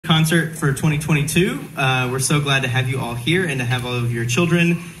concert for 2022. We're so glad to have you all here and to have all of your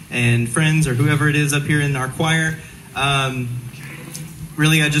children and friends or whoever it is up here in our choir.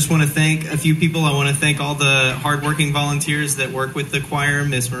 Really, I just want to thank a few people. I want to thank all the hardworking volunteers that work with the choir,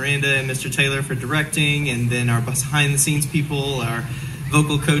 Miss Miranda and Mr. Taylor for directing, and then our behind-the-scenes people, our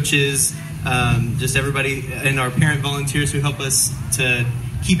vocal coaches, just everybody, and our parent volunteers who help us to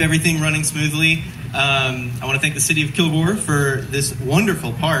keep everything running smoothly. I want to thank the City of Kilgore for this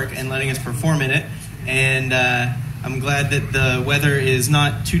wonderful park and letting us perform in it. And I'm glad that the weather is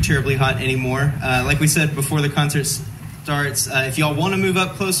not too terribly hot anymore. Like we said before the concert starts, if y'all want to move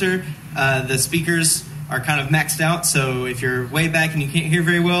up closer, the speakers are kind of maxed out. So if you're way back and you can't hear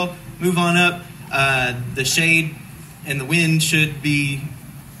very well, move on up. The shade and the wind should be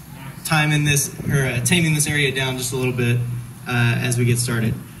taming this area down just a little bit as we get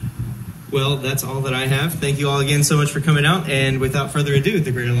started. Well, that's all that I have. Thank you all again so much for coming out. And without further ado,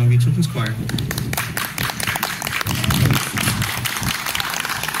 the Greater Long Beach Children's Choir.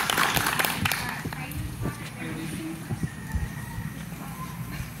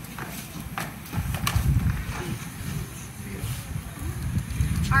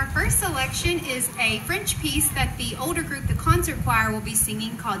 Our first selection is a French piece that the older group, the concert choir, will be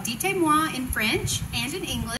singing called Dites-moi in French and in English.